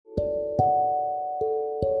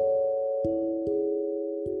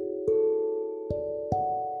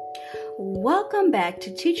Welcome back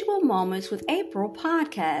to Teachable Moments with April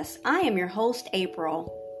podcast. I am your host,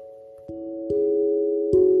 April.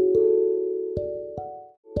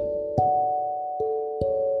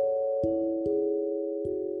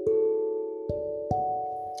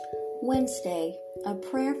 Wednesday, a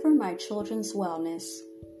prayer for my children's wellness.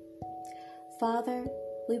 Father,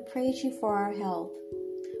 we praise you for our health.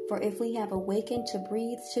 For if we have awakened to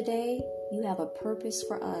breathe today, you have a purpose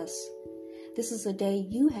for us. This is a day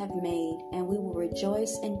you have made, and we will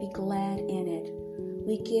rejoice and be glad in it.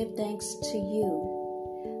 We give thanks to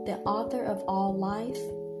you, the author of all life,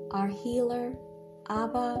 our healer,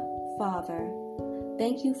 Abba, Father.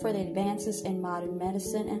 Thank you for the advances in modern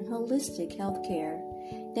medicine and holistic health care.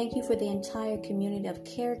 Thank you for the entire community of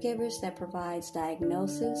caregivers that provides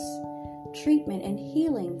diagnosis, treatment, and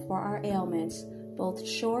healing for our ailments, both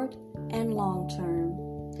short and long term.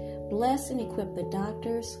 Bless and equip the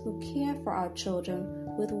doctors who care for our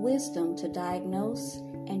children with wisdom to diagnose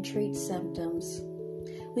and treat symptoms.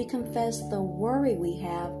 We confess the worry we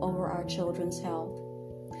have over our children's health.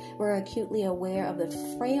 We're acutely aware of the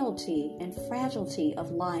frailty and fragility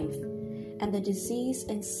of life and the disease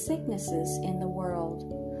and sicknesses in the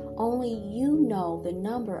world. Only you know the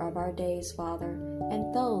number of our days, Father,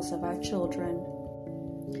 and those of our children.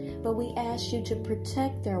 But we ask you to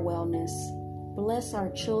protect their wellness. Bless our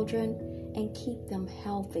children and keep them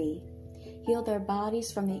healthy. Heal their bodies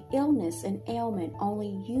from the illness and ailment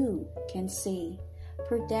only you can see.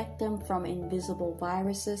 Protect them from invisible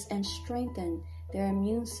viruses and strengthen their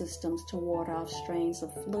immune systems to ward off strains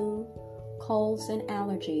of flu, colds, and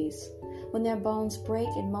allergies. When their bones break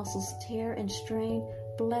and muscles tear and strain,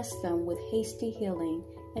 bless them with hasty healing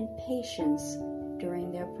and patience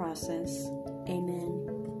during their process. Amen.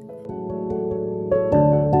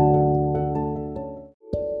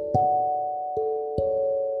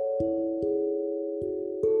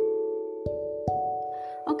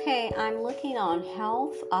 Okay, I'm looking on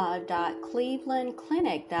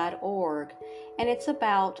health.clevelandclinic.org, and it's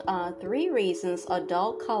about 3 reasons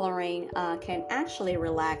adult coloring can actually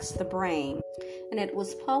relax the brain. And it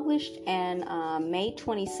was published in May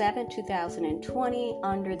 27, 2020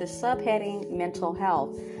 under the subheading Mental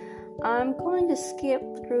Health. I'm going to skip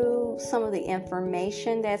through some of the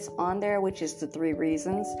information that's on there, which is the 3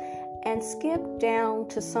 reasons, and skip down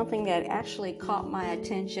to something that actually caught my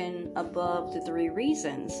attention above the 3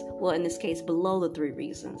 reasons. Well, in this case, below the 3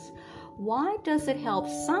 reasons. Why does it help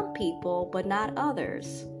some people but not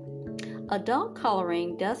others? Adult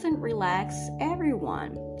coloring doesn't relax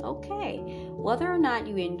everyone. Okay, whether or not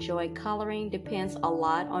you enjoy coloring depends a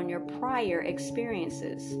lot on your prior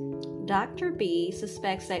experiences. Dr. B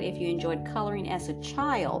suspects that if you enjoyed coloring as a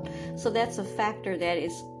child, so that's a factor that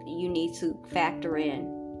you need to factor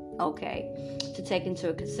in. Okay, to take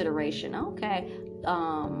into consideration. Okay,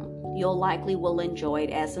 you'll likely will enjoy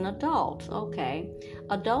it as an adult. Okay,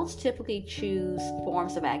 adults typically choose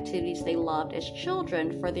forms of activities they loved as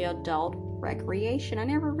children for their adult recreation. I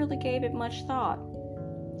never really gave it much thought.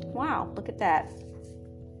 Wow, look at that.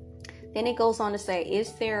 Then it goes on to say,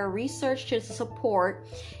 is there research to support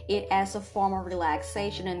it as a form of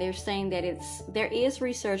relaxation? And they're saying that there is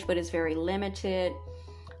research, but it's very limited.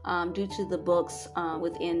 Due to the books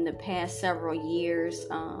within the past several years,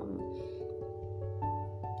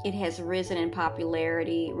 it has risen in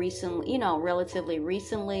popularity recently, relatively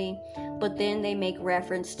recently. But then they make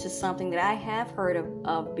reference to something that I have heard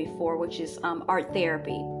of before, which is art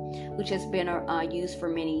therapy, which has been used for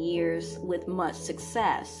many years with much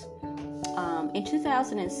success. In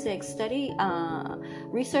 2006,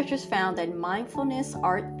 researchers found that mindfulness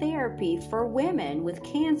art therapy for women with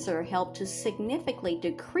cancer helped to significantly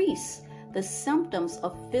decrease the symptoms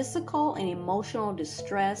of physical and emotional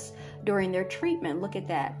distress during their treatment. Look at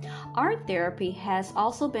that. Art therapy has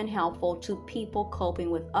also been helpful to people coping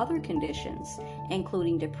with other conditions,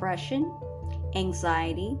 including depression,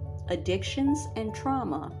 anxiety, addictions, and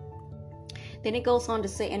trauma. Then it goes on to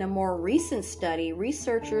say, in a more recent study,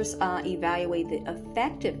 researchers evaluate the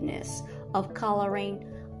effectiveness of coloring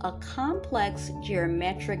a complex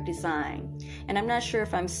geometric design. And I'm not sure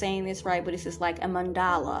if I'm saying this right, but this is like a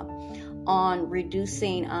mandala on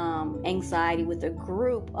reducing anxiety with a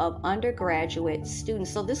group of undergraduate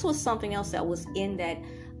students. So this was something else that was in that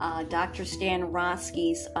Dr. Stan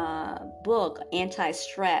Rotsky's book,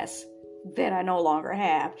 Anti-Stress, that I no longer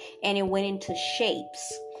have. And it went into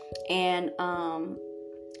shapes. And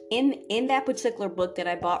in that particular book that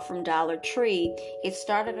I bought from Dollar Tree, it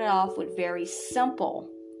started off with very simple.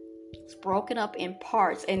 It's broken up in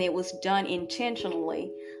parts, and it was done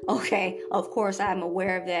intentionally. Okay, of course, I'm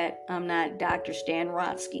aware of that. I'm not Dr. Stan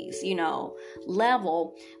Rotsky's,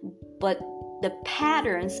 level, but the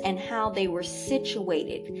patterns and how they were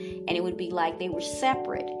situated, and it would be like they were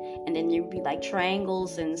separate, and then there would be like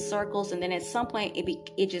triangles and circles, and then at some point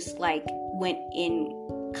it just like went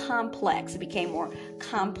in complex. It became more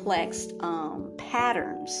complex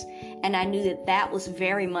patterns, and I knew that was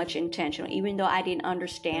very much intentional, even though I didn't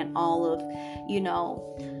understand all of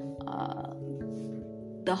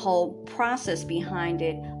the whole process behind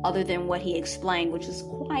it, other than what he explained, which is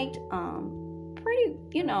quite pretty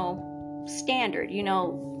standard.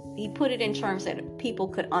 He put it in terms that people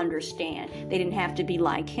could understand. They didn't have to be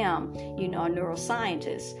like him, a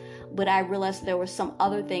neuroscientist. But I realized there were some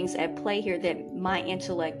other things at play here that my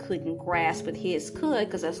intellect couldn't grasp, but his could,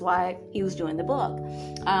 because that's why he was doing the book.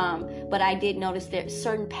 But I did notice that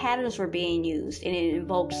certain patterns were being used, and it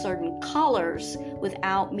invoked certain colors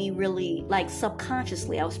without me really, like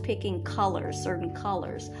subconsciously, I was picking certain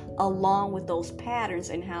colors, along with those patterns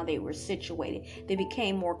and how they were situated. They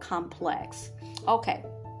became more complex. Okay.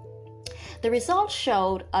 The results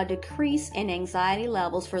showed a decrease in anxiety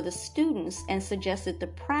levels for the students and suggested the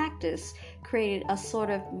practice created a sort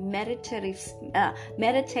of meditative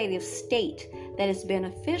state that is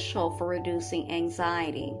beneficial for reducing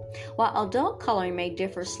anxiety. While adult coloring may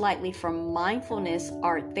differ slightly from mindfulness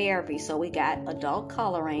art therapy, so we got adult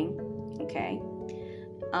coloring, okay,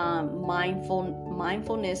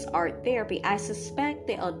 mindfulness art therapy, I suspect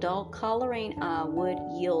the adult coloring would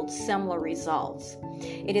yield similar results.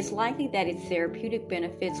 It is likely that its therapeutic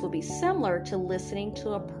benefits will be similar to listening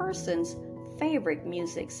to a person's favorite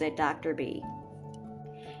music, said Dr. B.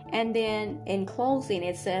 And then in closing,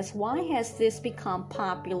 it says, why has this become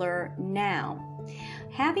popular now?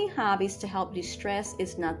 Having hobbies to help de-stress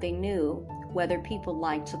is nothing new. Whether people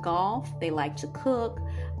like to golf, they like to cook,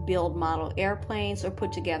 build model airplanes, or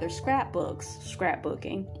put together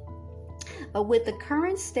scrapbooking. But with the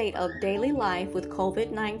current state of daily life with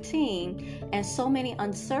COVID-19 and so many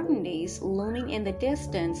uncertainties looming in the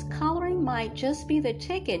distance, coloring might just be the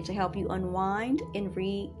ticket to help you unwind and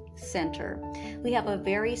recenter. We have a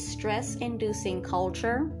very stress-inducing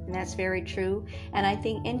culture, and that's very true. And I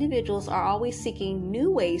think individuals are always seeking new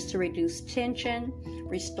ways to reduce tension,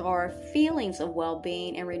 restore feelings of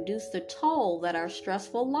well-being, and reduce the toll that our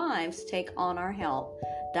stressful lives take on our health,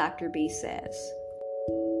 Dr. B says.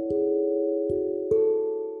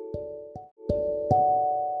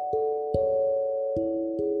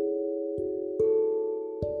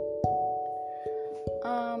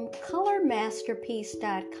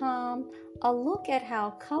 Colormasterpiece.com, a look at how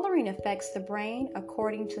coloring affects the brain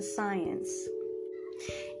according to science.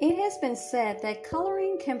 It has been said that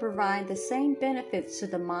coloring can provide the same benefits to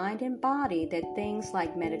the mind and body that things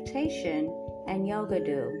like meditation and yoga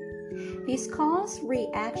do. These cause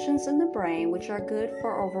reactions in the brain which are good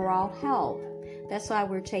for overall health. That's why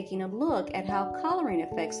we're taking a look at how coloring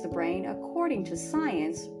affects the brain according to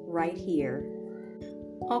science right here.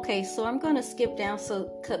 Okay, so I'm going to skip down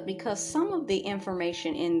because some of the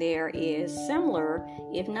information in there is similar,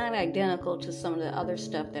 if not identical, to some of the other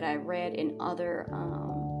stuff that I read in other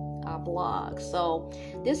blogs. So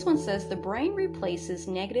this one says the brain replaces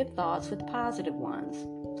negative thoughts with positive ones.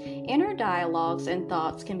 Inner dialogues and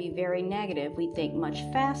thoughts can be very negative. We think much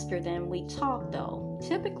faster than we talk, though.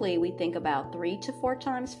 Typically, we think about 3 to 4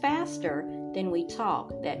 times faster than we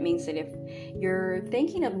talk. That means that if you're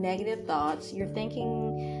thinking of negative thoughts, you're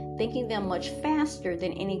thinking them much faster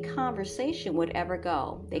than any conversation would ever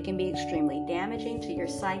go. They can be extremely damaging to your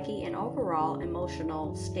psyche and overall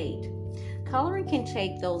emotional state. Coloring can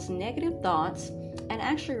take those negative thoughts and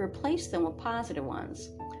actually replace them with positive ones.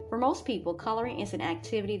 For most people, coloring is an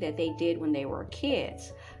activity that they did when they were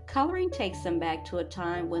kids. Coloring takes them back to a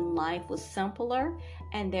time when life was simpler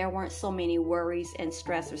and there weren't so many worries and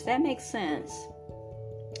stressors. That makes sense.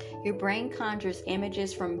 Your brain conjures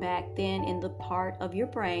images from back then in the part of your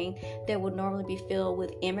brain that would normally be filled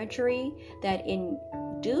with imagery that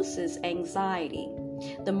induces anxiety.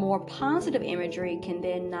 The more positive imagery can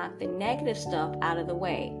then knock the negative stuff out of the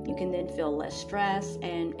way. You can then feel less stress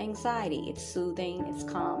and anxiety. It's soothing, it's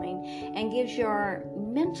calming, and gives your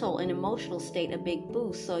mental and emotional state a big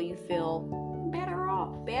boost so you feel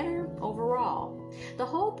better overall. The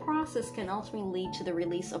whole process can ultimately lead to the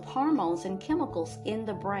release of hormones and chemicals in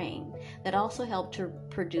the brain that also help to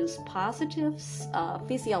produce positive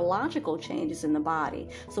physiological changes in the body.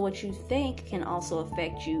 So what you think can also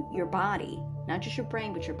affect your body. Not just your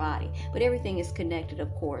brain, but your body. But everything is connected,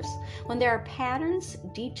 of course. When there are patterns,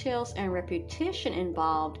 details, and repetition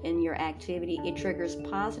involved in your activity, it triggers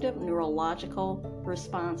positive neurological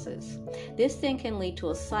responses. This then can lead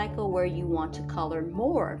to a cycle where you want to color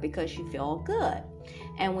more because you feel good.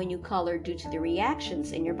 and when you color due to the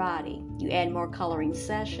reactions in your body. You add more coloring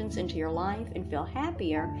sessions into your life and feel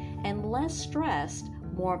happier and less stressed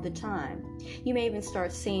more of the time. You may even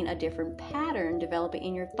start seeing a different pattern developing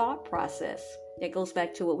in your thought process. That goes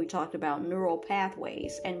back to what we talked about, neural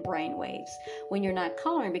pathways and brain waves, when you're not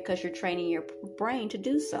coloring because you're training your brain to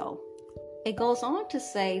do so. It goes on to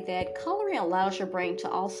say that coloring allows your brain to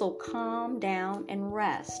also calm down and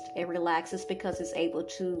rest. It relaxes because it's able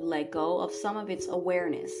to let go of some of its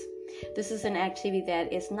awareness. This is an activity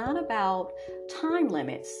that is not about time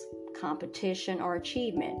limits, competition, or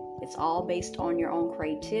achievement. It's all based on your own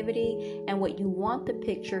creativity and what you want the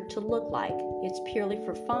picture to look like. It's purely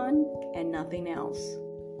for fun and nothing else.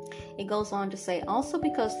 It goes on to say, also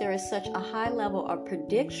because there is such a high level of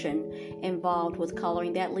prediction involved with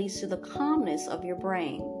coloring, that leads to the calmness of your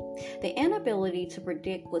brain. The inability to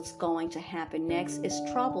predict what's going to happen next is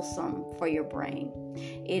troublesome for your brain.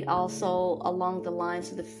 It also, along the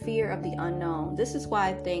lines of the fear of the unknown. This is why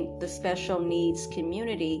I think the special needs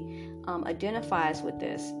community identifies with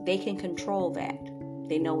this. They can control that.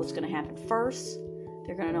 They know what's going to happen first.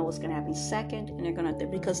 They're going to know what's going to happen second,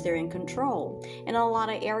 and because they're in control. And in a lot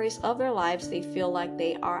of areas of their lives, they feel like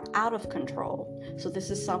they are out of control. So this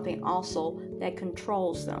is something also that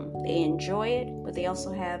controls them. They enjoy it, but they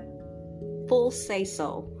also have full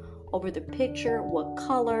say-so over the picture, what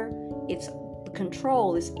color. The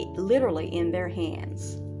control is literally in their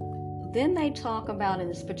hands. Then they talk about, in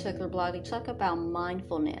this particular blog, they talk about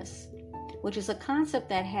mindfulness, which is a concept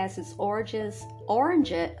that has its origins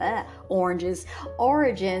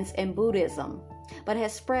in Buddhism, but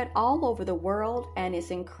has spread all over the world and is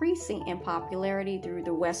increasing in popularity through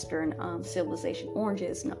the Western civilization.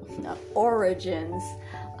 Origins.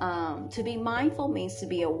 To be mindful means to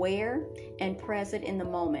be aware and present in the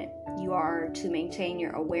moment. You are to maintain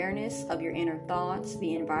your awareness of your inner thoughts,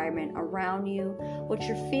 the environment around you, what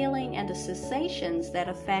you're feeling, and the sensations that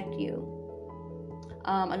affect you.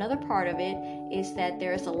 Another part of it is that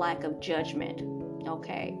there is a lack of judgment,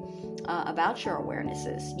 about your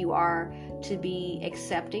awarenesses. You are to be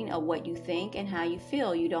accepting of what you think and how you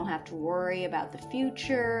feel. You don't have to worry about the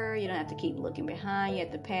future. You don't have to keep looking behind you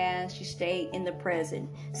at the past. You stay in the present,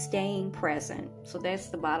 staying present. So that's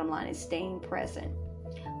the bottom line, is staying present.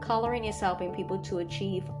 Coloring is helping people to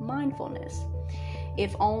achieve mindfulness.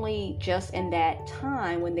 If only just in that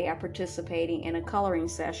time when they are participating in a coloring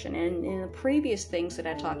session. And in the previous things that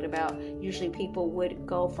I talked about, usually people would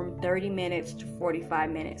go from 30 minutes to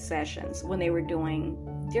 45-minute sessions when they were doing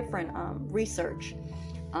different research.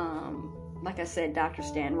 Like I said, Dr.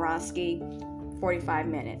 Stan Roski, 45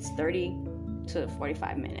 minutes, 30 to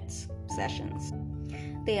 45 minutes sessions.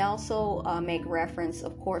 They also make reference,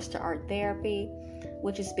 of course, to art therapy,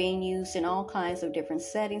 which is being used in all kinds of different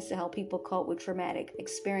settings to help people cope with traumatic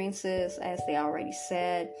experiences, as they already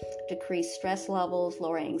said, decrease stress levels,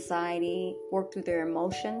 lower anxiety, work through their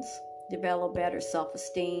emotions, develop better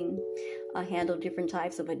self-esteem, handle different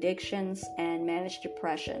types of addictions, and manage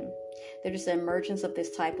depression. There's the emergence of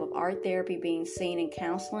this type of art therapy being seen in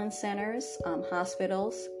counseling centers,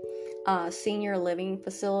 hospitals, senior living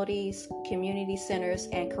facilities, community centers,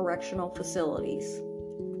 and correctional facilities.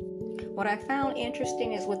 What I found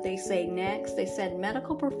interesting is what they say next. They said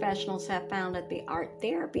medical professionals have found that the art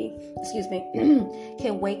therapy,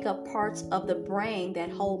 can wake up parts of the brain that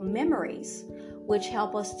hold memories, which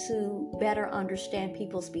help us to better understand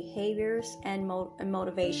people's behaviors and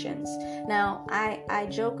motivations. Now, I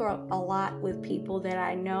joke a lot with people that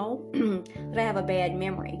I know that I have a bad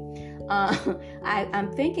memory.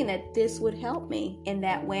 I'm thinking that this would help me in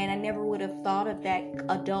that way, and I never would have thought of that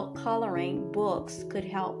adult coloring books could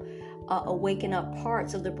help awaken up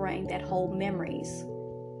parts of the brain that hold memories.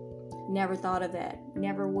 Never thought of that.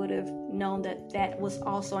 Never would have known that was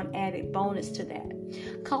also an added bonus to that.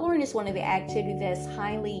 Coloring is one of the activities that's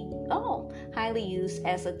highly used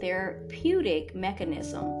as a therapeutic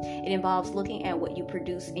mechanism. It involves looking at what you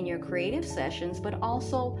produce in your creative sessions, but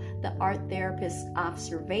also the art therapist's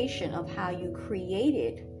observation of how you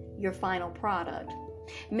created your final product.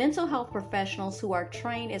 Mental health professionals who are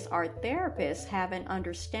trained as art therapists have an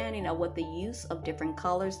understanding of what the use of different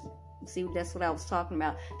colors, see, that's what I was talking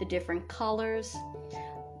about, the different colors,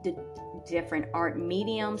 the different art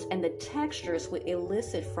mediums, and the textures would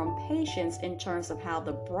elicit from patients in terms of how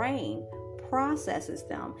the brain processes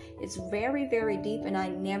them. It's very, very deep, and I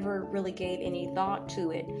never really gave any thought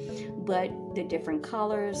to it. But the different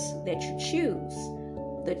colors that you choose,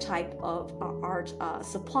 the type of art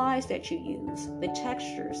supplies that you use, the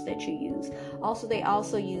textures that you use. They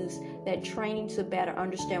also use that training to better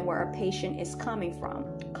understand where a patient is coming from.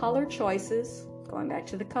 Color choices, Going back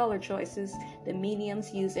to the color choices, the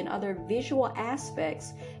mediums used in other visual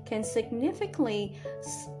aspects can significantly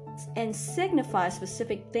and signify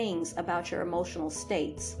specific things about your emotional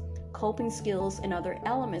states, coping skills, and other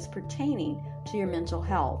elements pertaining to your mental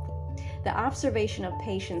health. The observation of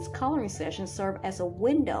patients' coloring sessions serve as a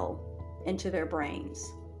window into their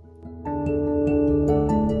brains.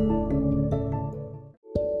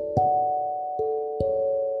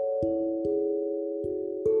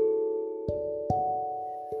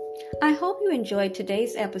 I hope you enjoyed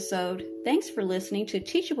today's episode. Thanks for listening to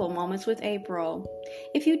Teachable Moments with April.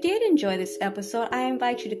 If you did enjoy this episode, I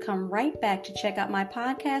invite you to come right back to check out my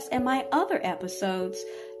podcast and my other episodes.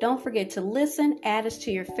 Don't forget to listen, add us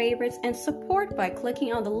to your favorites, and support by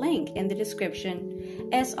clicking on the link in the description.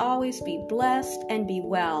 As always, be blessed and be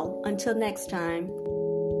well. Until next time.